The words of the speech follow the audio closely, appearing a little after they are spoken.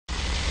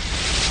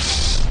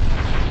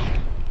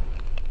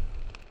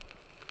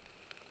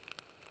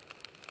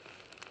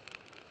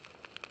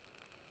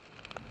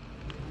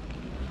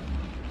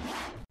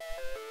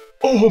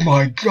Oh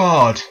my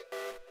god!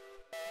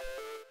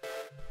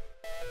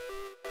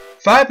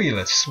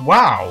 Fabulous!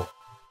 Wow!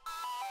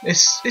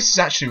 This is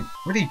actually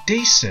really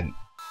decent.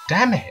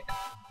 Damn it!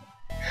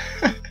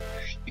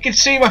 You can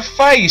see my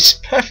face!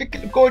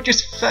 Perfect,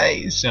 gorgeous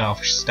face! Oh,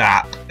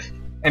 stop.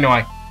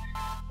 Anyway,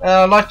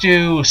 I'd like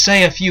to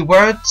say a few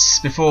words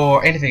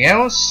before anything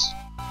else.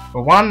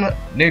 For one,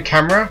 new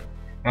camera.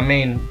 I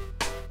mean,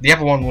 the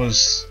other one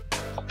was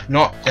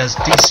not as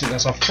decent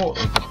as I thought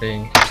it would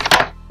be.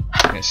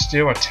 It's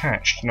still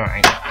attached, no.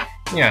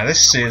 Yeah,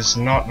 this is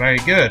not very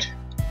good.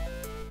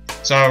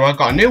 So I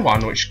got a new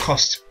one which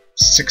cost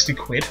 60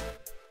 quid.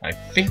 I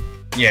think,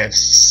 yeah,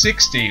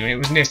 60, it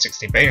was near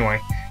 60, but anyway,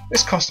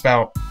 this cost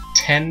about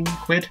 10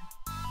 quid.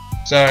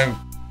 So,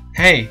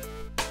 hey,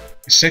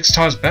 6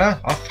 times better,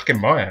 I'll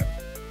fucking buy it.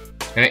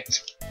 And it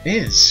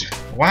is,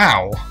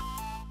 wow.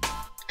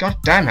 God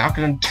damn it, I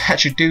can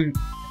actually do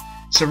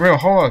some real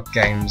horror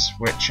games,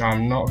 which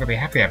I'm not going to be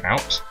happy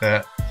about,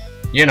 but,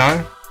 you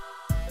know.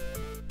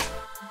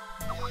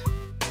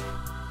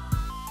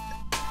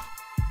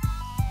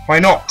 Why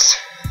not?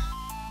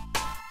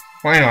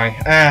 Well, anyway,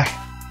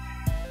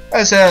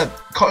 as a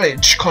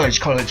college,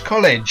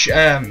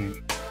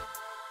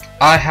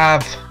 I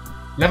have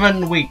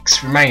 11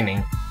 weeks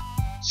remaining,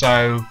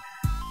 so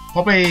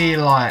probably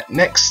like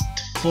next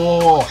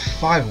 4 or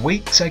 5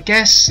 weeks, I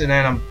guess, and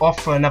then I'm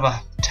off for another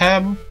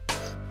term.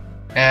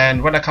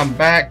 And when I come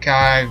back,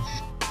 I've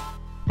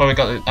probably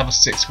got the other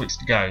 6 weeks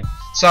to go.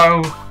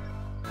 So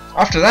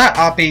after that,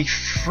 I'll be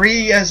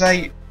free as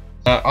a.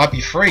 I'll be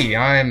free.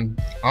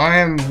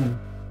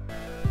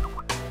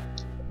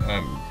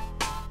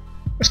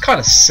 It's kind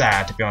of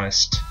sad, to be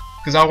honest,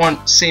 because I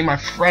won't see my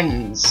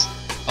friends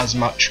as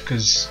much.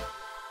 Because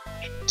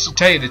to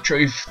tell you the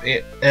truth,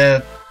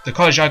 the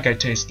college I go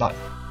to is like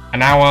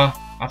an hour.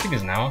 I think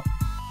it's an hour.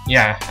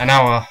 Yeah, an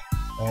hour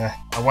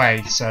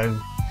away. So.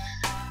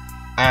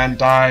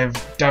 And I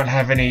don't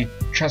have any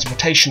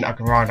transportation I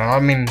can ride on. I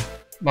mean,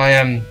 my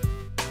I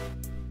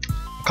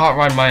can't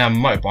ride my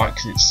motorbike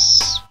because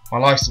it's my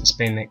license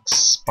been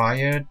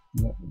expired.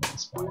 Not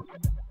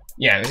expired.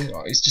 Yeah,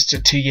 it's just a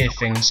 2-year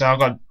thing. So I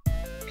got.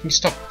 Can you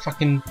stop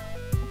fucking?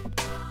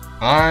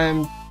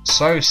 I'm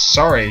so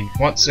sorry.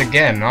 Once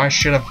again, I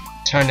should have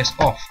turned this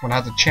off when I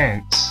had the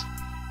chance.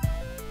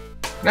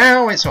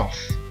 Now it's off.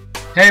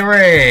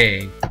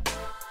 Hooray!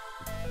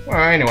 Well,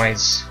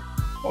 anyways,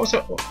 what was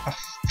it?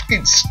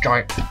 Fucking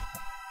Skype.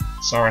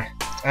 Sorry.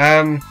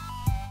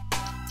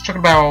 Talking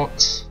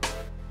about.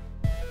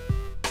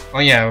 Oh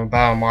yeah,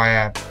 about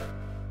my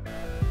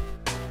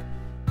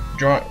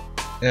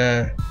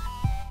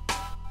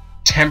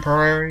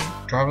temporary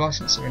driver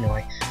license. So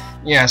anyway,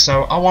 yeah.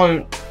 So I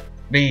won't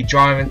be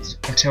driving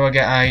until I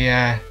get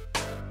a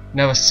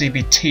another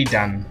CBT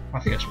done. I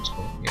think that's what it's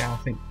called. Yeah, I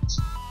think it's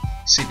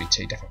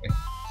CBT definitely.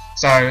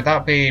 So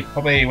that'll be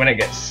probably when it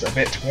gets a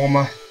bit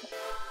warmer.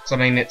 So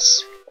I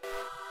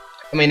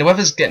mean, the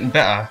weather's getting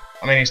better.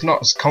 I mean, it's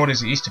not as cold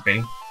as it used to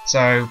be.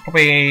 So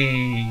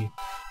probably,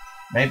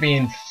 maybe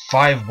in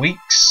 5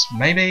 weeks,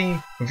 maybe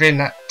within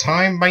that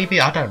time, maybe.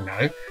 I don't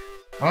know.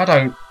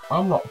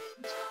 I'm not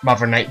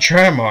Mother Nature,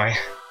 am I?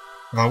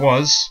 If I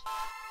was,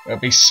 it'd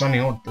be sunny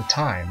all the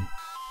time.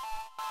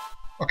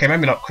 Okay,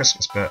 maybe not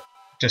Christmas, but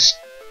just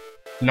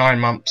 9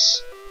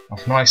 months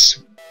of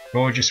nice,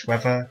 gorgeous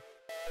weather.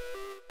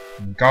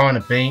 Go on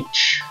the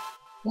beach.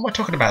 What am I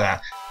talking about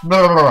that?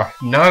 Blah, blah, blah.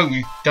 No,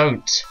 you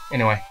don't.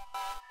 Anyway,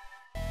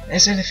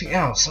 is there anything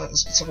else?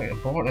 There's something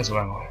important as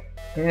well.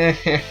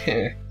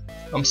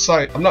 I'm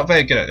not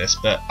very good at this,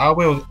 but I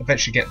will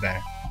eventually get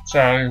there.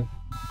 So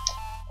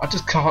I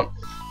just can't.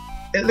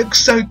 It looks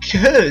so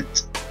good.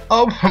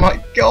 Oh my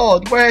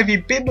god, where have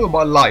you been with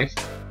my life?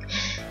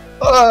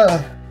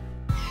 I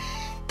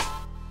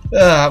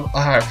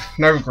have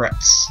no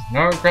regrets.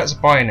 No regrets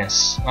of buying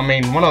this. I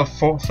mean, when I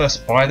thought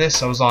first buy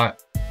this, I was like,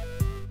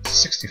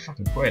 60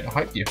 fucking quid. I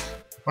hope you're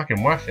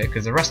fucking worth it,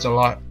 because the rest are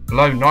like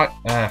below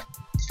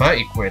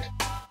 30 quid.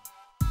 I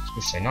was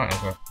gonna say 90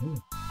 as well.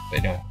 But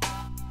anyway.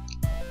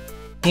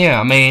 Yeah,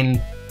 I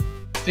mean,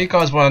 if you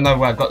guys want to know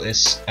where I got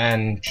this,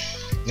 and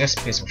this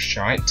piece of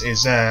shite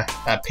is at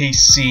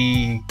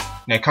PC,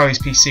 Cody's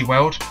PC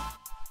World.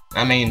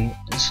 I mean,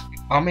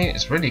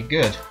 it's really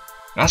good.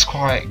 That's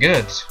quite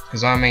good,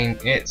 because I mean,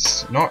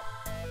 it's not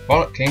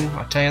bollocking,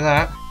 I tell you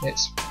that.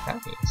 It's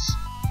fabulous.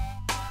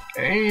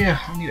 Yeah,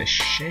 I need a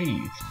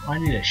shave. I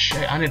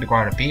need to grow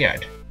out a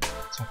beard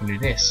so I can do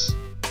this.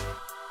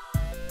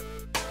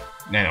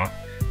 No.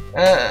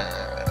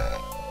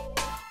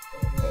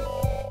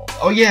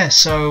 Oh yeah,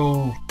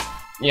 so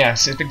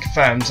yes, it's been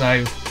confirmed.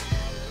 So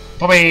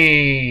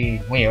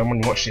probably, well, I'm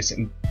gonna watch this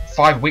in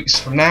 5 weeks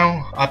from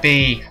now. I'll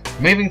be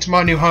moving to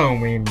my new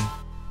home in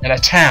a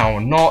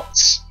town, not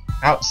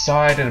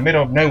outside in the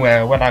middle of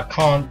nowhere where I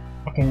can't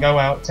fucking go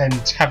out and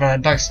have a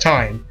nice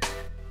time.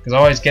 Because I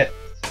always get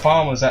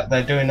farmers out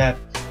there doing their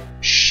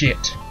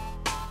shit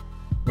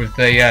with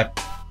the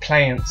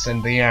plants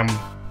and the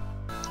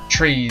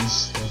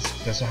trees.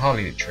 There's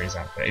hardly any trees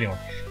out there. Anyway,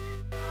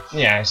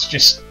 yeah,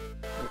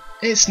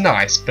 it's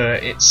nice,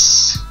 but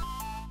it's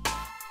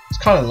it's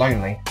kind of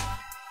lonely.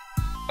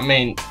 I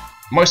mean,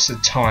 most of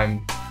the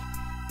time,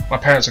 my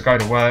parents will go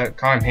to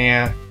work, I'm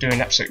here doing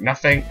absolutely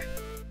nothing.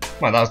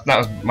 Well, that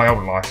was my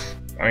old life.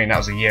 I mean, that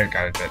was a year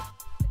ago, but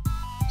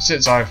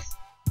since I've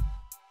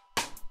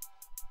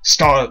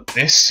started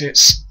this,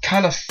 it's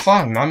kind of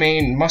fun. I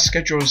mean, my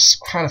schedule's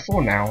kind of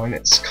full now, and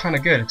it's kind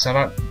of good because I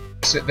don't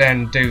sit there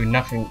and do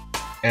nothing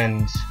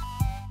and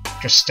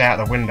just stare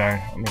out the window.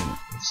 I mean,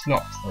 it's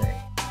not free,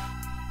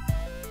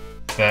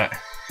 but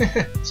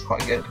it's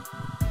quite good.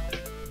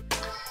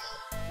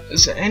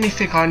 Is there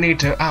anything I need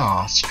to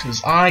ask?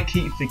 Because I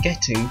keep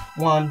forgetting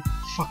one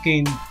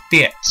fucking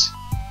bit.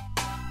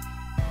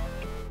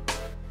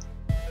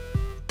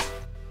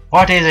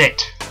 What is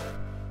it?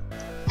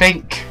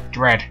 Think,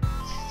 Dread.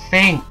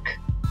 Think.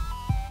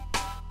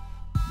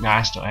 No,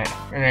 that's not it.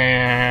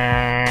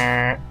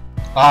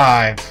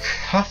 I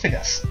think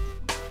that's.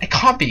 It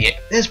can't be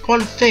it. There's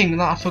one thing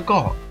that I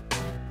forgot.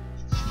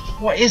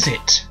 What is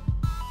it?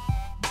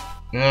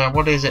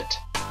 What is it?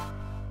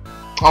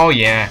 Oh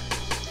yeah.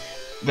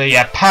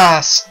 The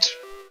past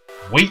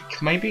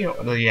week, maybe?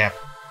 Or the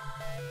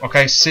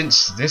okay,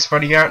 since this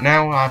video out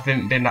now, I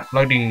haven't been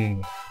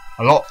uploading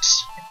a lot.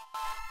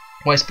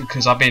 Well, it's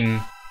because I've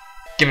been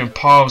given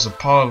piles of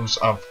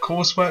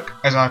coursework.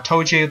 As I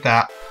told you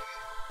that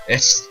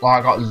it's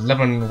like I got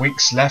 11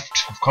 weeks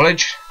left of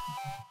college.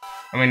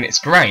 I mean, it's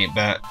great,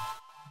 but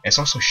it's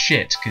also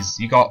shit because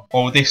you got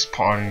all this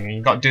part and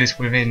you got to do this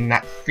within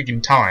that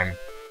freaking time.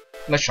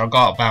 Literally, I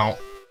got about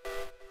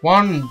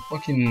one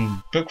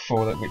fucking book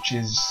for it, which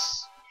is,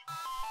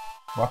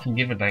 well, I can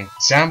give it an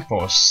example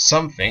or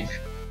something.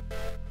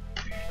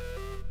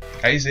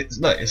 Okay,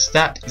 look, it's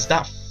that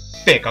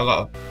thick. I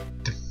got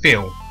to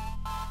feel.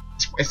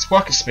 It's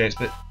work experience,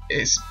 but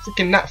it's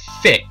freaking that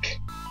thick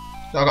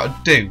that I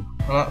got to do.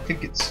 And I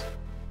think it's.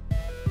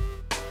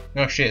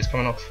 Oh shit! It's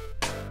coming off.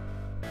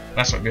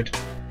 That's not good.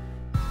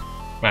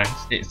 Man,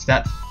 it's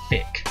that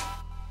thick.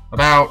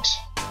 About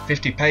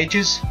 50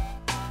 pages.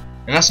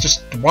 And that's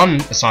just one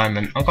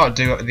assignment. I've got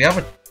to do the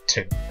other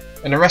two,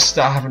 and the rest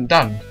that I haven't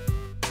done.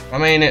 I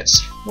mean,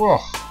 it's whoa.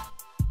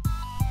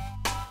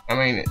 I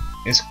mean,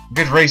 it's a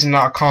good reason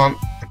that I can't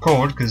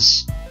record,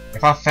 because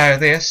if I fail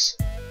this,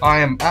 I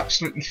am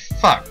absolutely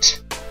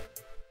fucked.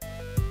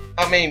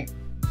 I mean,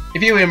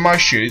 if you were in my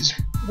shoes,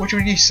 what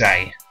would you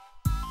say?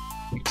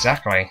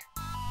 Exactly.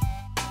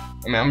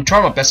 I mean, I'm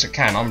trying my best I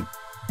can. I'm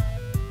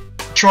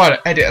trying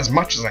to edit as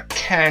much as I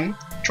can,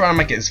 trying to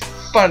make it as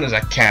fun as I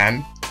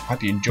can. I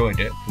hope you enjoyed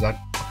it, because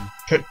I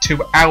put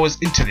 2 hours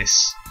into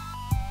this.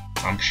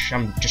 I'm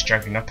just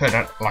joking. I put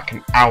out like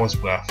an hour's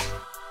worth.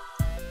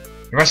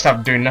 The rest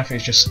I'm doing nothing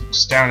is just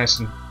staring at this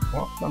and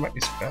what? Can I make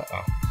this better?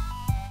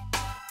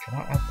 Can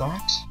I add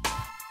that?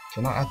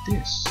 Can I add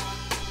this?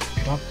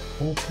 Can I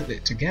all put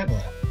it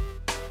together?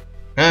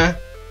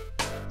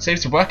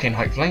 Seems to be working.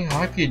 Hopefully.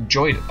 I hope you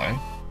enjoyed it though,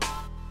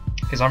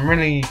 because I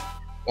really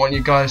want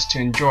you guys to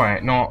enjoy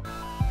it, not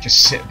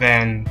just sit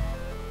there and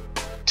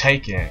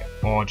take it,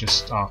 or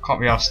just can't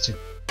be asked to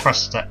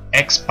press the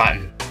X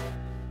button.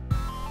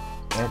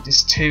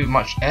 It's too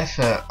much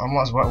effort. I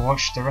might as well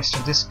watch the rest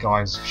of this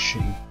guy's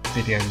shitty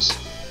videos.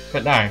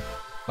 But no,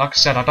 like I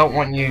said, I don't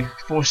want you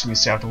forcing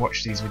yourself to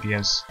watch these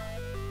videos.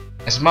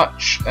 As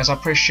much as I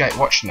appreciate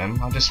watching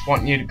them, I just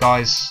want you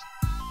guys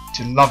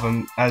to love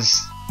them as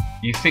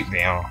you think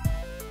they are.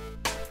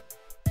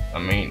 I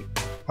mean,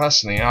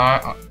 personally,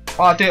 I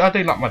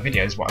do like my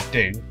videos, what I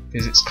do,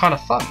 because it's kind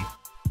of fun.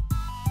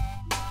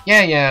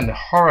 Yeah, and the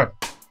horror,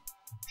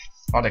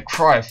 or the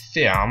cry of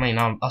fear. I mean,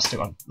 I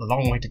still got a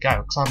long way to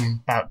go, because I'm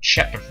about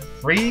chapter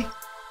 3,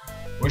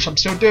 which I'm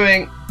still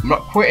doing. I'm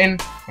not quitting.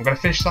 I'm gonna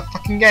finish that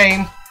fucking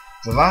game.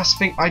 It's the last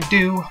thing I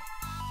do.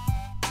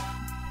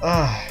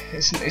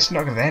 It's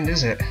not gonna end,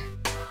 is it?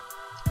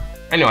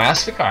 Anyway, I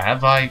think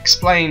I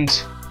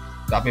explained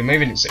that I've been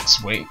moving in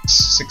 6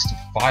 weeks,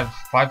 5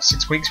 to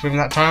 6 weeks within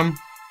that time.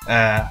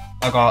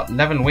 I got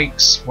 11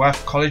 weeks worth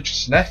of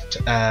college left.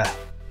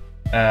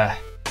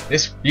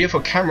 This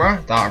beautiful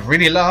camera that I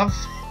really love.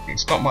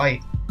 It's got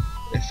my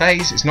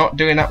face. It's not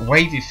doing that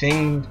wavy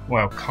thing.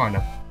 Well, kind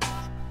of.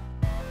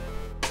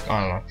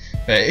 I don't know,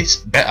 but it's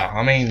better.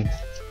 I mean,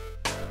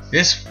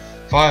 this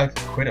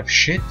 £5 of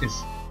shit is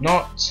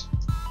not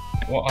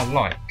what I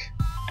like.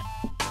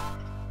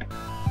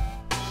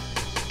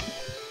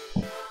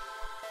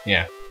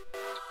 Yeah.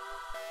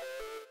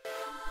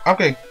 I'm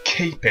gonna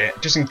keep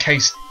it just in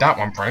case that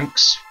one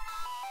breaks.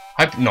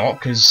 Hope not,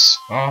 because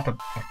I'll have to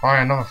buy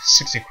another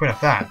 60 quid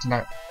of that.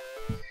 No.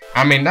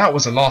 I mean, that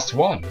was the last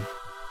one.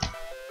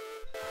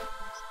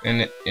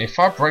 And if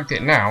I break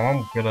it now,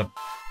 I'm gonna.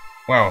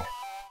 Well,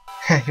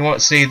 you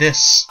won't see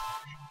this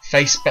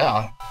face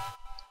better.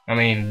 I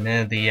mean,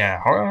 the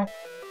horror.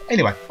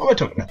 Anyway, what am I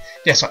talking about?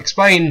 Yes, I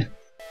explained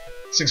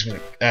 6 weeks.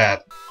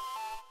 5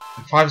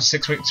 to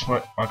 6 weeks.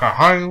 I go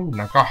home. When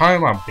I go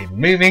home, I'll be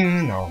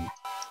moving.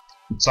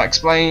 So I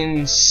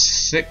explained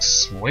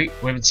 6 weeks.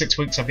 Within 6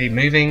 weeks, I'll be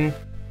moving.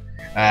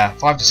 5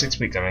 to 6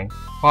 weeks. I mean,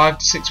 5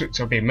 to 6 weeks,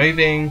 I'll be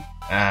moving.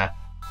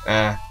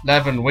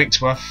 11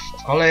 weeks worth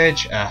of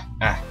college.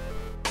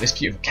 this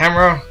beautiful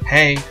camera,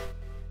 hey,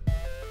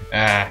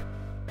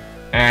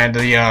 and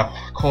the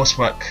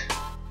coursework,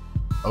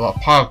 a lot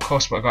of pile of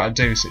coursework I've got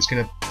to do, so it's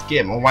going to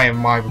get in the way of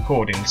my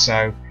recording,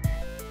 so,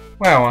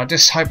 well, I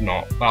just hope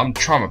not, but I'm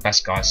trying my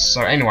best, guys.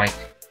 So anyway,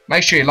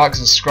 make sure you like and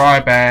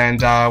subscribe,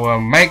 and I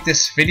will make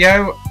this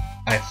video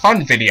a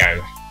fun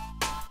video.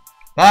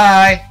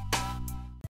 Bye!